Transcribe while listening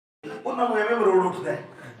उन्होंने एवं मरोड़ उठता है।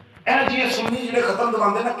 ਇਹ ਜੀ सुन्नी ਜਿਹੜੇ खत्म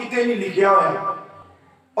दवाते ना किते नहीं लिखिया होया।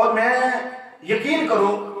 और मैं यकीन करो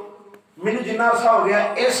मैंने जिन्ना अरसा हो गया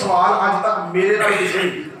ये सवाल अज तक मेरे नाल किसी ने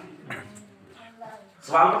किया।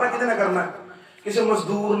 सवाल पता किते ने करना किसी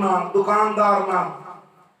मजदूर ना दुकानदार ना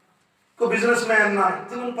कोई बिजनेसमैन ना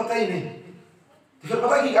जिन्होंने पता ही नहीं। फिर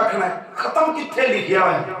पता की आखना है खत्म किथे लिखिया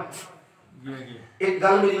होया। एक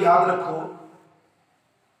गल मेरी याद रखो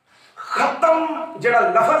खत्म जिहड़ा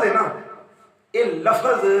लफज है ना ये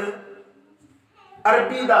लफज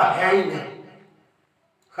अरबी दा है ही नहीं।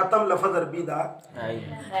 खत्म लफज अरबी दा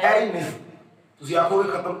है ही नहीं। तुसी आखोगे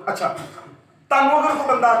खत्म अच्छा तानू अगर कोई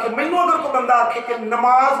बंदा आखे मैनू अगर कोई बंदा आखे कि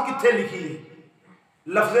नमाज किथे लिखी है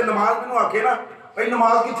लफज नमाज मैनू आखे ना भाई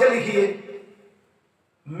नमाज किथे लिखी है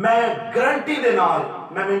मैं गारंटी दे नाल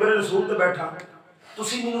मैं मेंबर रसूल ते बैठा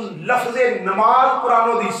तुसी मैनू लफज नमाज कुरान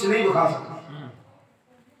हदीस नहीं दिखा सकते।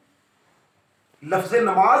 लफ्ज़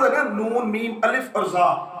नमाज है ना नून मीम अलिफ और जा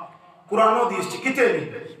कुरान हदीस किते नहीं।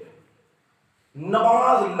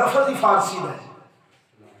 नमाज लफ्ज़ ही फारसी दा है।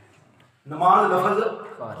 नमाज लफ्ज़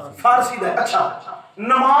फारसी दा है। अच्छा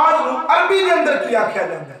नमाज नू अरबी दे अंदर की आख्या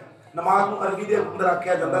जांदा है। नमाज नू अरबी दे अंदर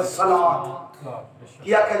आख्या जांदा है सलात।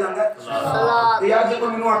 की आख्या जांदा है सलात। यार जे कोई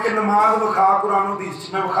मैनू आखे नमाज विखा कुरान हदीस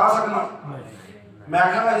मैं विखा सकना मैं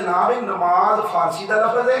आखांगा जनाब ये नमाज फारसी दा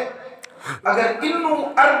लफ्ज़ है अगर इनू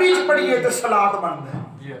अरबी च पढ़िए तो सलात बनता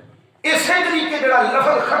है। इसे तरीके जो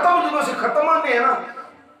लफज खत्म जो अस खत्म आने ना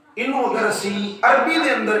इनू अगर असी अरबी दे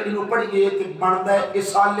अंदर इनू पढ़िए तो बनता है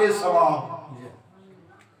इसाले सवाब।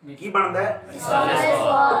 की बनता है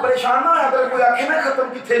तो परेशान ना अगर कोई आखे ना खत्म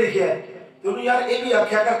किथे लिखा है तो यार ये भी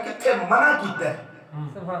आख्या कर किथे मना किया है।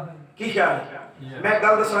 की ख्याल है मैं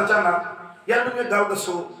गल दसना चाहना यार मैं गल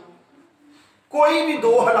दसो कोई भी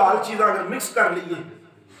दो हलाल चीज़ अगर मिक्स कर लीए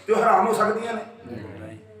तो हराम हो सकती ने।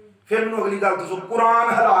 फिर मैं अगली गल दसो कुरान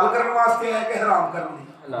हलाल करने वास्ते है कि हराम करने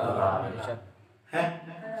है।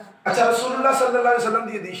 अच्छा रसूलुल्लाह सल्लल्लाहु अलैहि वसल्लम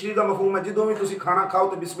दी हदीस शरीफ दा मफहूम है जदों भी तुसी खाना खाओ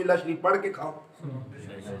तो बिस्मिल्लाह शरीफ पढ़ के खाओ।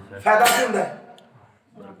 फायदा की हुंदा है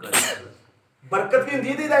बरकत की हुंदी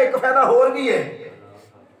है। इहदा एक फायदा होर भी है।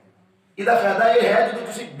 इहदा फायदा ये है जदों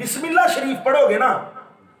तुसी बिस्मिल्लाह शरीफ पढ़ोगे ना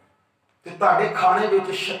तो तुहाडे खाने विच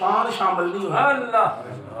शैतान शामिल नहीं होगा। अल्लाह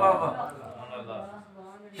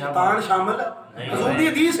शैतान शामिल हुजूर दी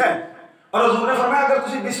हदीस है। और हुजूर ने फरमाया अगर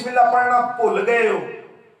तुसी बिस्मिल्लाह पढ़ना भूल गए हो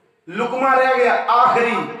लुकमा रह गया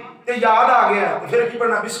आखिरी ते याद आ गया तो फिर की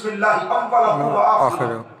पढ़ना बिस्मिल्लाह अव्वल व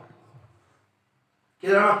आखिर कि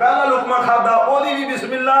जरा पहला लुकमा खादा ओदी भी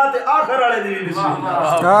बिस्मिल्लाह ते आखिर वाले दी भी बिस्मिल्लाह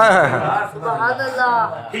सुभान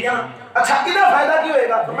अल्लाह। ठीक है ना। अच्छा इदा फायदा की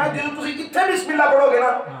होएगा तो मैं जदों तुसी किथे बिस्मिल्लाह पढ़ोगे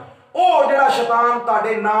ना ओ जेड़ा शैतान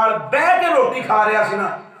तुहाडे नाल बैठ के रोटी खा रहा सी ना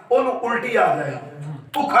ओनू उल्टी आ जाएगी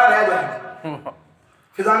भूखा रह जाएगा।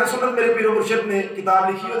 फिजान सुन्नत मेरे पीरो मुर्शिद ने किताब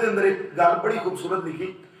लिखी उसके अंदर एक गल बड़ी खूबसूरत लिखी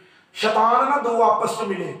शैतान ना दो आपस में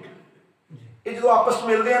मिले ये जो आपस में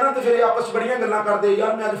मिलते हैं ना तो फिर आपस बड़ियां गल्लां करते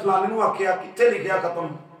यार मैं अज फलाने नूं आख्या कित्थे लिखिया खत्म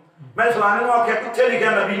मैं फलाने नूं आख्या कित्थे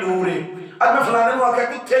लिखिया नबी नूर है अज मैं फलाने नूं आख्या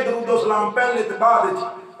कित्थे दरूद सलाम पहले ते बाद विच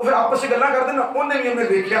वो फिर आपस में गल्लां करते ना उन्हें भी हमने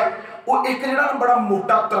देखा वो एक जिहड़ा ना बड़ा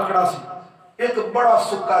मोटा तकड़ा सी एक बड़ा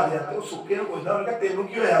सुक्का जिहा ते उस सुक्के नूं पुछदा उन्हें कहा तेनू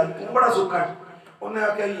की होया तू बड़ा सुक्का है उन्हें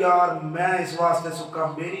आख्या यार मैं इस वास्ते सुक्का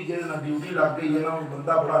मेरी जेह्दे नाल ड्यूटी लग गई है ना वो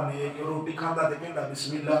बंदा बड़ा नेक रोटी खांदा ते कहंदा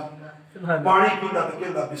बिस्मिल्लाह पानी पींदा ते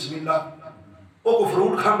कहंदा बिस्मिल्लाह वो कोई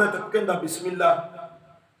फ्रूट खांदा ते कहंदा बिस्मिल्लाह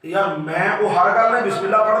यार मैं वो हर गल में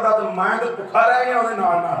बिस्मिल्लाह पढ़दा तो मैं तो भुखा रह गया ਉਹਦੇ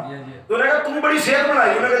ਨਾਲ ਨਾਲ तो उन्हें कहा तू बड़ी सेहत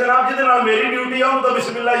बनाई उन्हें कहा जनाब जिहदे नाल मेरी ड्यूटी है ਉਹਨੂੰ तो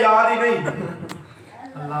बिस्मिल्लाह याद ही नहीं।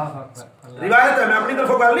 अल्लाह अकबर रिवायत है मैं अपनी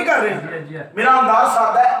तरफों गल नहीं कर रहा मेरा अंदाज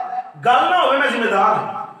सादा है गल ना होवे मैं जिम्मेदार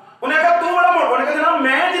उन्हें कहा तू बड़ा मोटा उन्हें कहा जनाब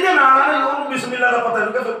मैं जिहदे नाल आ ਉਹਨੂੰ बिस्मिल्लाह दा पता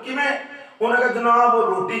नहीं फिर किवें उन्हें कहा जनाब वो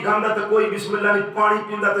रोटी खांदा तो कोई बिस्मिल्लाह नहीं पानी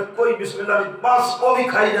पींदा तो कोई बिस्मिल्लाह नहीं बस वो भी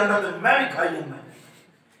खाई जांदा ते मैं भी खाई जांदा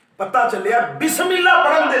पता चलिया बिस्मिल्लाह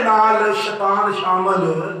पढ़न दे नाल शैतान शामिल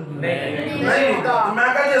नहीं होता। मैं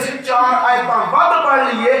कहा जे असि चार आयतां वध पढ़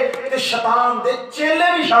लईए ते शैतान दे चेले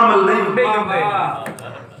भी शामिल नहीं होंदे।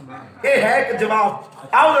 ये है एक जवाब।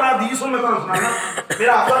 आओ जरा हदीस मैं तुहानू सुनाना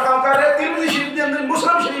मेरा आपका काम कर रहे तिरमिज़ी शरीफ के अंदर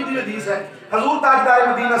मुस्लिम शरीफ की हदीस है हजूर ताजदार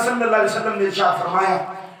मदीना सल्लल्लाहु अलैहि वसल्लम ने इरशाद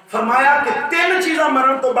फरमाया कि तीन चीज़ां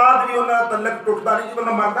मरण तो बाद भी उन्हां दा तलक टुटदा नहीं। जो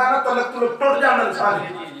बंदा मरदा है ना तलक टुट जांदा सारे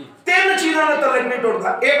तीन चीज़ों का तलक नहीं टूटता।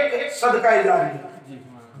 एक सदका जारी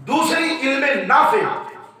दूसरी इल्मे नाफे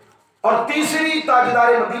और तीसरी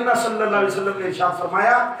ताजदार मदीना सल्लल्लाहु अलैहि वसल्लम ने इरशाद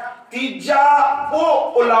फरमाया तीजा ओ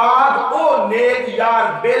औलाद ओ नेक यार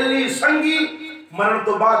बेली संगी मरण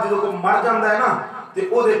तो बाद जो कोई मर जाता है ना ते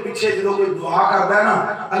ओदे पीछे जो कोई दुआ करता है ना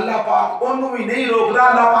अल्लाह पाक ओनू भी नहीं रोकदा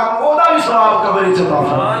अल्लाह पाक ओदा भी सवाब कब्र च अता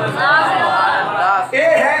फरमांदा। ए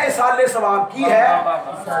है इसाले इसाले सवाब की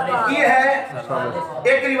है।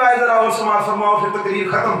 एक रिवायत जरा और समाप्त फरमाओ फिर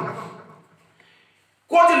तकरीर खत्म।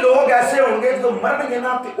 कुछ लोग ऐसे होंगे जो मरनगे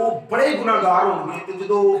ना ते वो बड़े गुनाहगार होंगे ते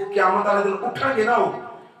जो क़यामत वाले दिन उठणगे ना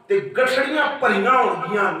ते गठड़ियां भरियां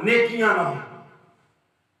होंगियां नेकियां ना,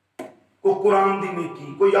 कोई कुरान दी नेकी,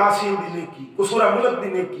 कोई यासीन दी नेकी, कोई सूरह मुल्क दी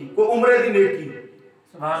नेकी, कोई उमरे दी नेकी,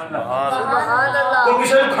 कोई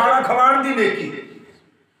किसी को खाना खवाण दी नेकी।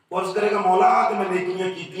 उस करेगा मौला ते मैं नेकियां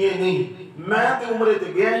कीतियां नहीं, मैं ते उमरे ते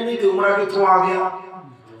गया ही नहीं, ते उमरा कित्थों आ गया,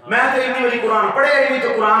 मैं ते इतनी बड़ी कुरान पढ़े ही नहीं, तो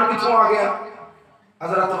कुरान कित्थों आ गया।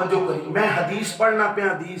 जरा तवज्जो करी, मैं हदीस पढ़ना पे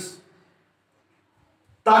हदीस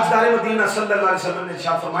ताजदार मदीना सल्लल्लाहु अलैहि वसल्लम ने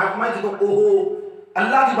इरशाद फरमाया, मैं जदों ओह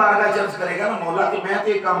अल्लाह की बारगाह अर्ज करेगा ना मौला कि मैं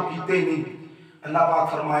ते काम कीते ही नहीं, अल्लाह पाक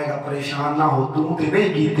फरमाएगा परेशान ना हो, तू ते नहीं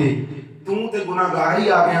कीते, तू ते गुनाहगार ही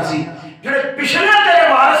आ गया सी। जेड़े पिछले तेरे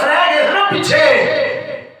वारिस रह गए थे ना पिछे,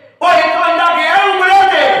 ओ एक बंदा गया उमरे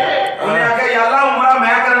ते, उन्हें आखिया या अल्लाह उमरा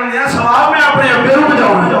मैं करन दिया सवाब मैं अपने अब्बे नूं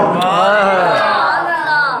बजाउणा।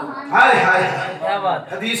 हाय हाय क्या बात,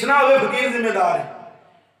 हदीस ना होवे फकीर जिम्मेदार है।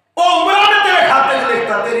 ओ उमरा ने तेरे खाते च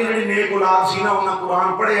लिखता, तेरी जेड़ी नेक औलाद सी ना उन्हें कुरान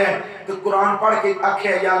पढ़िया है, तो कुरान पढ़ के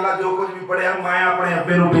आख्या या अल्लाह जो कुछ भी पढ़िया मैं अपने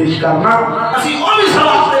अब्बे नूं पेश करना, असीं ओ भी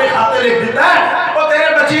सवाब तेरे खाते लिख दिता है। ओ तेरे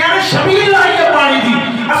बच्चियां ने शबील लाई है पानी दी,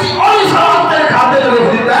 असीं ओ भी सवाब तेरे खाते च लिख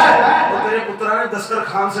दिता है। ओ तेरे पुत्रा ने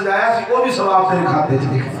दस्तरखान सजाया, असीं ओ भी सवाब तेरे खाते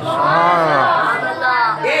च लिख दिता। सुभान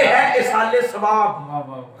अल्लाह, ये है इसाले सवाब।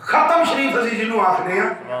 खत्म शरीफ असीं जिन्हों आखने हैं,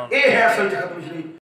 ये है असल च खत्म शरीफ।